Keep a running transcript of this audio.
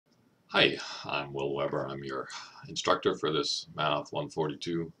Hi, I'm Will Weber. I'm your instructor for this Math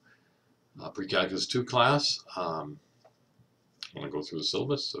 142 Pre-Calculus 2 class. I'm going to go through the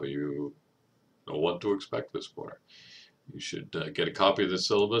syllabus so you know what to expect this quarter. You should get a copy of the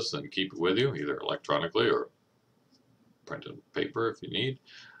syllabus and keep it with you, either electronically or printed paper if you need.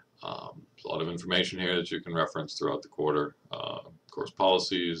 There's a lot of information here that you can reference throughout the quarter. Course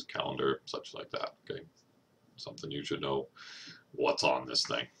policies, calendar, such like that. Okay, something you should know what's on this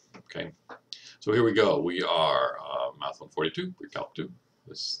thing. Okay. So here we go. We are Math 142, Pre-Calc 2.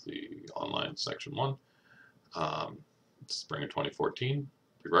 This is the online section 1. It's spring of 2014.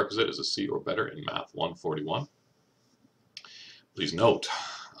 Prerequisite is a C or better in Math 141. Please note,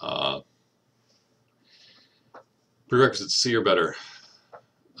 prerequisite C or better,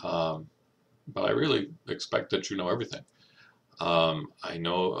 but I really expect that you know everything. I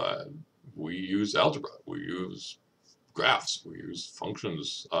know we use algebra, we use graphs, we use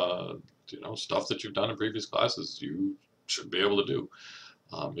functions, stuff that you've done in previous classes, you should be able to do.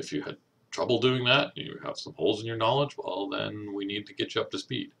 If you had trouble doing that, you have some holes in your knowledge, well, then we need to get you up to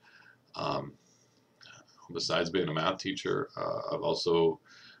speed. Besides being a math teacher, I've also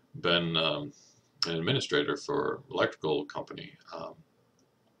been an administrator for an electrical company.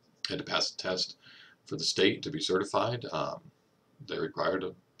 Had to pass a test for the state to be certified. They required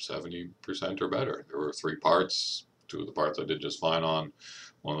a 70% or better. There were 3 parts. 2 of the parts I did just fine on.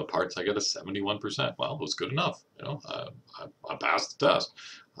 One of the parts I got a 71%. Well, it was good enough. I passed the test.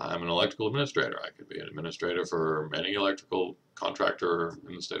 I'm an electrical administrator. I could be an administrator for any electrical contractor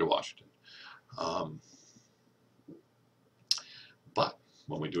in the state of Washington. But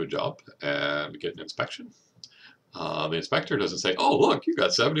when we do a job and get an inspection, the inspector doesn't say, "Oh, look, you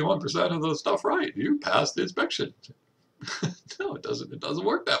got 71% of the stuff right. You passed the inspection." No, it doesn't. It doesn't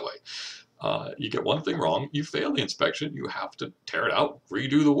work that way. You get one thing wrong, you fail the inspection, you have to tear it out,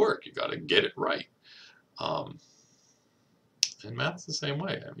 redo the work. You got to get it right. And math's the same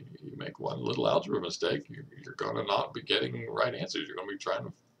way. I mean, you make one little algebra mistake, you're going to not be getting the right answers. You're going to be trying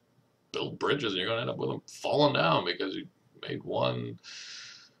to build bridges, and you're going to end up with them falling down because you made one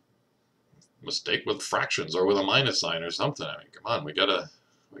mistake with fractions or with a minus sign or something. I mean, come on, we gotta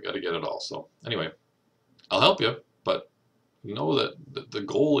get it all. So anyway, I'll help you, but know that the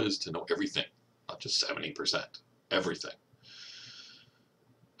goal is to know everything, not just 70%, everything.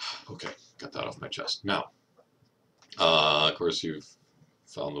 Okay, got that off my chest. Now, of course, you've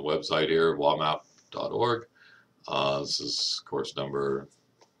found the website here, wamap.org. This is course number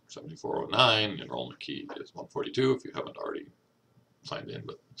 7409. Enrollment key is 142 if you haven't already signed in,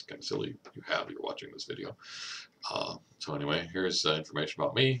 but it's kind of silly you have. You're watching this video. So anyway, here's information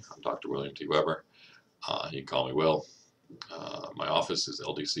about me. I'm Dr. William T. Weber. You can call me Will. My office is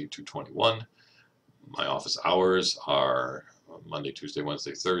LDC 221. My office hours are Monday, Tuesday,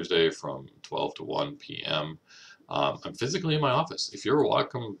 Wednesday, Thursday from 12 to 1 p.m. I'm physically in my office. If you're a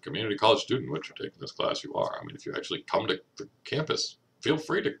Whatcom Community College student, which you're taking this class, you are. I mean, if you actually come to the campus, feel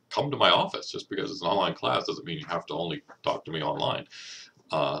free to come to my office. Just because it's an online class doesn't mean you have to only talk to me online.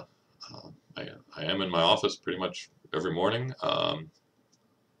 I am in my office pretty much every morning.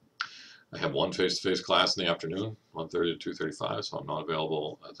 I have one face-to-face class in the afternoon, 1:30 to 2:35, so I'm not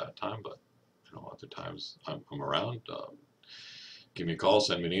available at that time, but other times I'm around. Give me a call,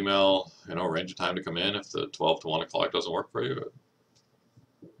 send me an email, arrange a time to come in. If the 12 to 1 o'clock doesn't work for you,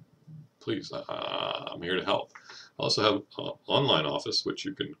 please, I'm here to help. I also have an online office, which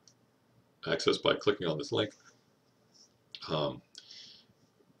you can access by clicking on this link.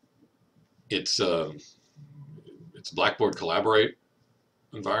 It's Blackboard Collaborate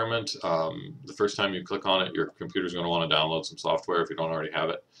environment. The first time you click on it, your computer's going to want to download some software if you don't already have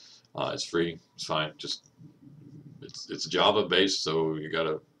it. It's free. It's fine. It's Java based, so you got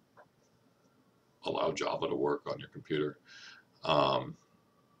to allow Java to work on your computer.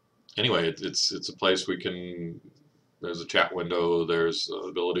 Anyway, it's a place we can. There's a chat window. There's the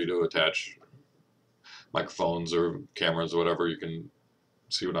ability to attach microphones or cameras or whatever. You can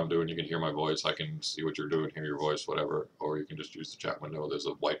see what I'm doing. You can hear my voice. I can see what you're doing, hear your voice, whatever. Or you can just use the chat window. There's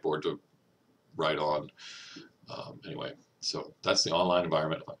a whiteboard to write on. Anyway, so that's the online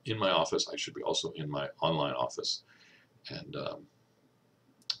environment. In my office, I should be also in my online office. And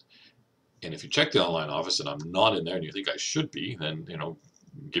if you check the online office and I'm not in there and you think I should be, then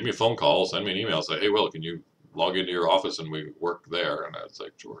give me a phone call, send me an email, say, "Hey, Will, can you log into your office and we work there?" And I'd say,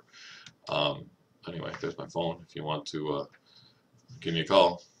 "Sure." Anyway, there's my phone if you want to give me a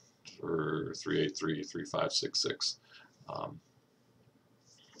call for 383-3566,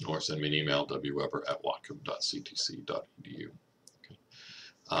 or send me an email, wweber@whatcom.ctc.edu. Okay.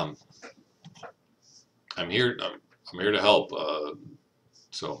 I'm here to help.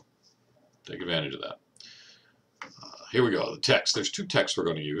 So take advantage of that. Here we go, the text. There's two texts we're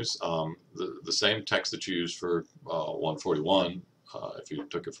going to use. The same text that you use for 141, if you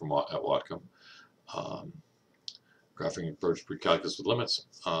took it from at Whatcom. Graphing Approach Precalculus with Limits.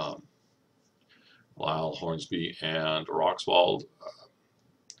 Lyle, Hornsby, and Roxwald.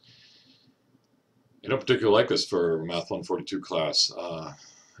 I don't particularly like this for Math 142 class.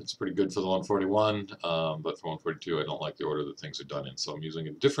 It's pretty good for the 141, but for 142 I don't like the order that things are done in, so I'm using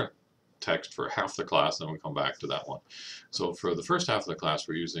a different text for half the class, and then we come back to that one. So for the first half of the class,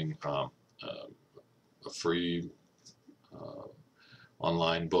 we're using a free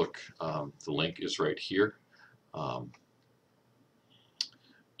online book. The link is right here.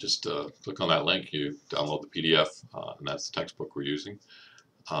 Just click on that link, you download the PDF, and that's the textbook we're using.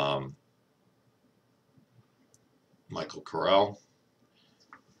 Michael Corral.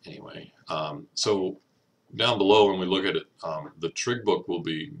 Anyway, so down below when we look at it, the trig book will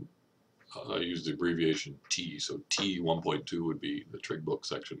be use the abbreviation T, so T 1.2 would be the trig book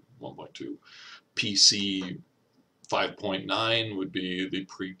section 1.2. PC 5.9 would be the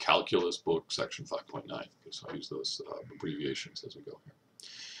pre-calculus book section 5.9. Okay, so I use those abbreviations as we go here.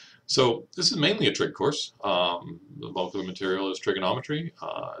 So this is mainly a trig course. The bulk of the material is trigonometry.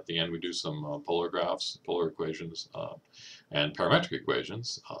 At the end we do some polar graphs, polar equations, and parametric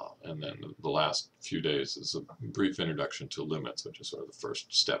equations. And then the last few days is a brief introduction to limits, which is sort of the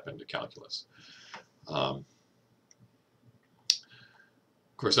first step into calculus.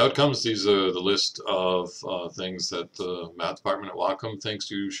 Course outcomes, these are the list of things that the math department at Whatcom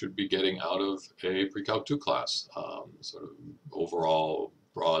thinks you should be getting out of a Pre-Calc 2 class. Sort of overall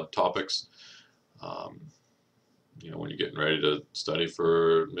broad topics. You know, when you're getting ready to study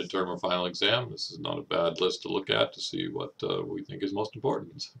for midterm or final exam, this is not a bad list to look at to see what we think is most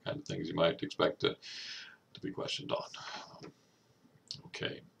important, the kind of things you might expect to be questioned on.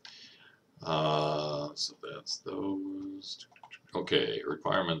 Okay, so that's those. Okay,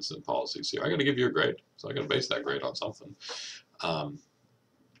 requirements and policies here. I got to give you a grade, so I got to base that grade on something.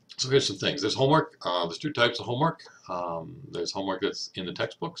 So here's some things. There's homework. There's two types of homework. There's homework that's in the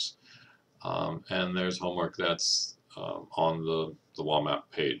textbooks, and there's homework that's on the WAMAP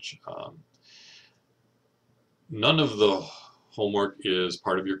page. None of the homework is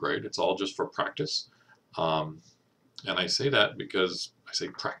part of your grade. It's all just for practice. And I say that because I say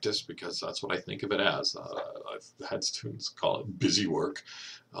practice because that's what I think of it as. I've had students call it busy work.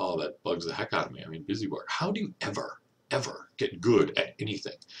 Oh, that bugs the heck out of me. I mean, busy work. How do you ever get good at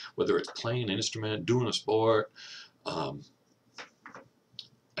anything? Whether it's playing an instrument, doing a sport, an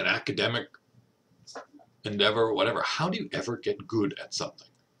academic endeavor, whatever. How do you ever get good at something?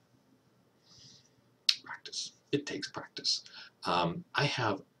 Practice. It takes practice. I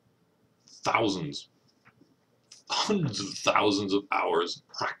have hundreds of thousands of hours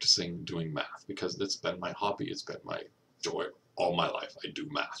practicing doing math because it's been my hobby. It's been my joy all my life. I do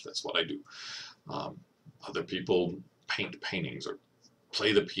math. That's what I do. Other people paint paintings or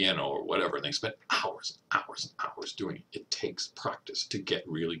play the piano or whatever, and they spend hours and hours and hours doing it. It takes practice to get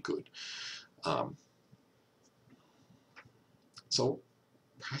really good. So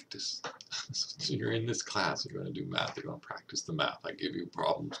practice. So you're in this class, you're going to do math, you're going to practice the math. I give you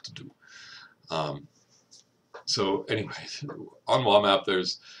problems to do. So anyway, on WAMAP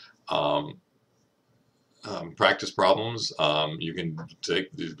there's practice problems. You can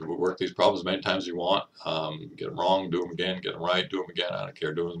work these problems as many times as you want. Get them wrong, do them again. Get them right, do them again. I don't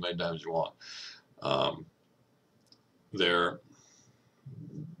care. Do them as many times as you want. They're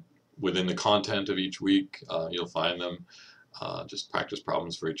within the content of each week. You'll find them. Just practice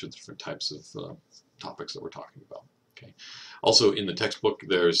problems for each of the different types of topics that we're talking about. Okay. Also in the textbook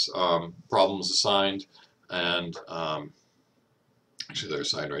there's problems assigned, and actually they're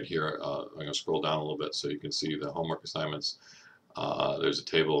assigned right here. I'm going to scroll down a little bit so you can see the homework assignments. There's a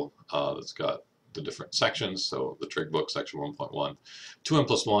table that's got the different sections. So the trig book, section 1.1.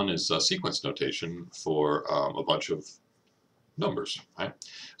 2n+1 is sequence notation for a bunch of numbers, right?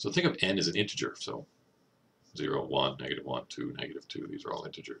 So think of n as an integer. So 0, 1, -1, 2, -2. These are all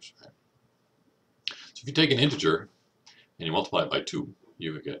integers, right? So if you take an integer and you multiply it by 2,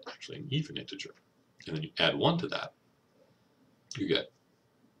 you get actually an even integer. And then you add 1 to that, you get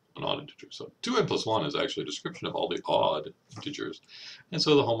an odd integer. So 2n+1 is actually a description of all the odd integers. And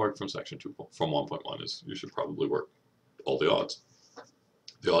so the homework from section 2, from 1.1 is you should probably work all the odds.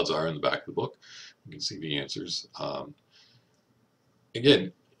 The odds are in the back of the book. You can see the answers.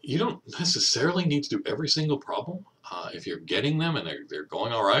 Again, you don't necessarily need to do every single problem. If you're getting them and they're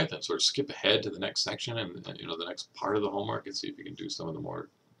going all right, then sort of skip ahead to the next section and you know the next part of the homework and see if you can do some of the more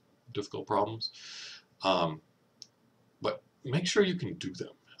difficult problems. But make sure you can do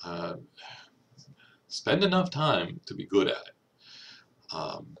them. spend enough time to be good at it.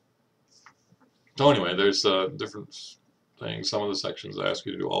 So anyway, there's different things. Some of the sections ask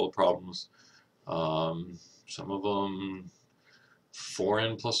you to do all the problems. Some of them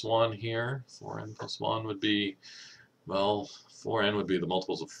 4n plus 1 here. 4n plus 1 would be, well, 4n would be the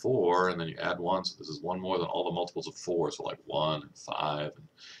multiples of 4, and then you add 1, so this is 1 more than all the multiples of 4, so like 1, and 5, and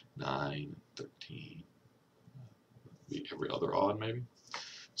 9, and 13. Be every other odd, maybe.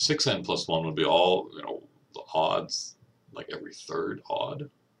 6n plus 1 would be all, the odds, like every third odd,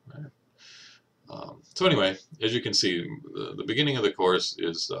 right? So anyway, as you can see, the beginning of the course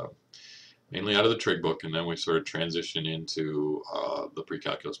is mainly out of the trig book, and then we sort of transition into the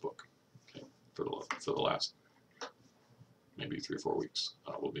pre-calculus book. Okay, for the last maybe 3 or 4 weeks,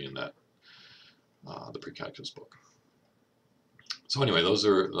 we'll be in that the pre-calculus book. So anyway, those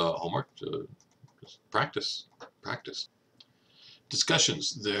are the homework to just practice.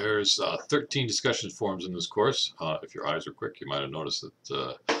 Discussions. There's 13 discussion forums in this course. If your eyes are quick, you might have noticed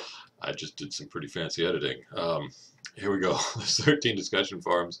that I just did some pretty fancy editing. Here we go. There's 13 discussion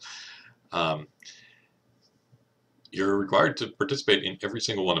forums. You're required to participate in every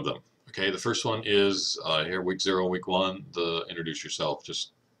single one of them. Okay, the first one is here, week 0, week 1, the introduce yourself.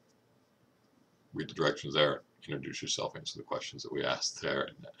 Just read the directions there, introduce yourself, answer the questions that we asked there,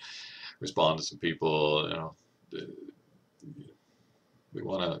 and respond to some people. We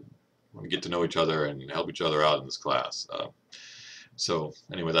want to get to know each other and help each other out in this class. So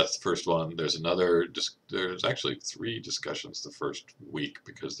anyway, that's the first one. There's actually 3 discussions the first week,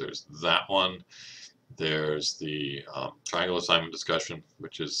 because there's that one. There's the triangle assignment discussion,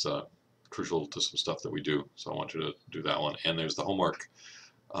 which is crucial to some stuff that we do. So I want you to do that one. And there's the homework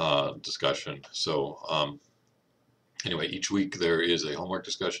discussion. So anyway, each week there is a homework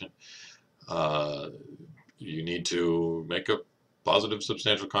discussion. You need to make a positive,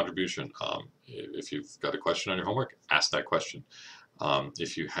 substantial contribution. If you've got a question on your homework, ask that question.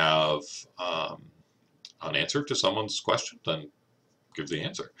 If you have an answer to someone's question, then give the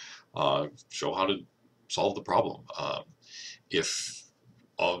answer. Show how to solve the problem. If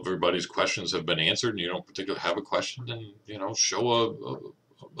everybody's questions have been answered and you don't particularly have a question, then show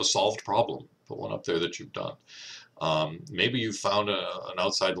a solved problem. Put one up there that you've done. Maybe you found an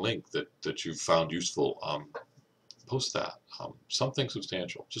outside link that you've found useful. Post that. Something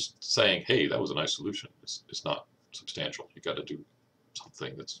substantial. Just saying, hey, that was a nice solution. It's not substantial. You got to do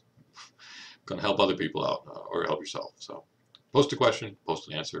something that's going to help other people out or help yourself. So post a question, post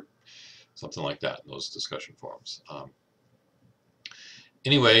an answer, something like that in those discussion forums.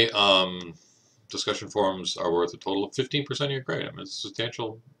 Anyway, discussion forums are worth a total of 15% of your grade. I mean, it's a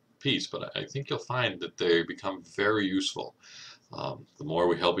substantial piece, but I think you'll find that they become very useful. The more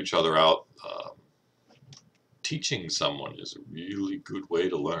we help each other out, teaching someone is a really good way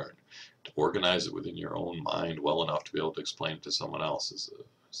to learn. To organize it within your own mind well enough to be able to explain it to someone else is a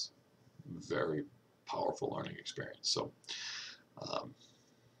very powerful learning experience. So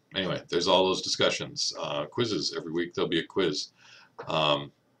anyway, there's all those discussions. Quizzes. Every week there'll be a quiz.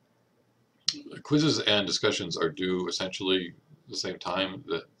 Quizzes and discussions are due essentially the same time,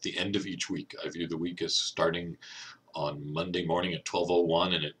 at the end of each week. I view the week as starting on Monday morning at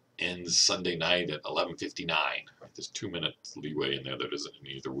 12:01 and it ends Sunday night at 11:59. There's 2 minutes leeway in there that isn't in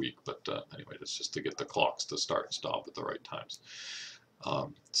either week, but anyway, it's just to get the clocks to start and stop at the right times.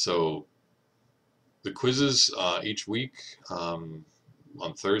 So the quizzes each week, on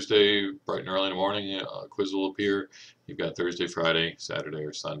Thursday, bright and early in the morning, a quiz will appear. You've got Thursday, Friday, Saturday,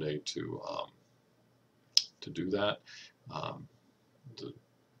 or Sunday to do that.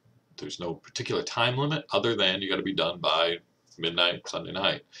 There's no particular time limit other than you got to be done by midnight Sunday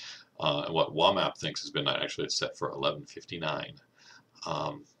night. And what WAMAP thinks is midnight, actually it's set for 11:59.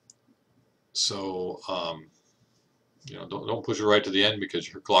 Don't push it right to the end,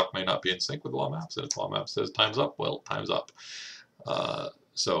 because your clock may not be in sync with WAMAP. So if WAMAP says time's up, well, time's up.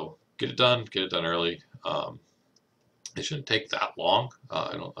 So get it done early. It shouldn't take that long.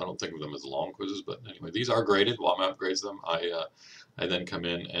 I don't think of them as long quizzes, but anyway, these are graded. WAMAP grades them. I then come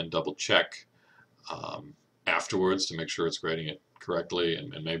in and double check afterwards to make sure it's grading it correctly,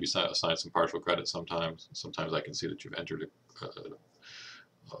 and maybe assign some partial credit sometimes. Sometimes I can see that you've entered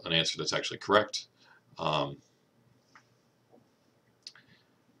an answer that's actually correct. I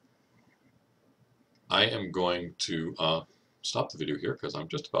am going to stop the video here because I'm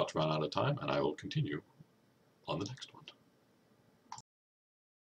just about to run out of time, and I will continue on the next one.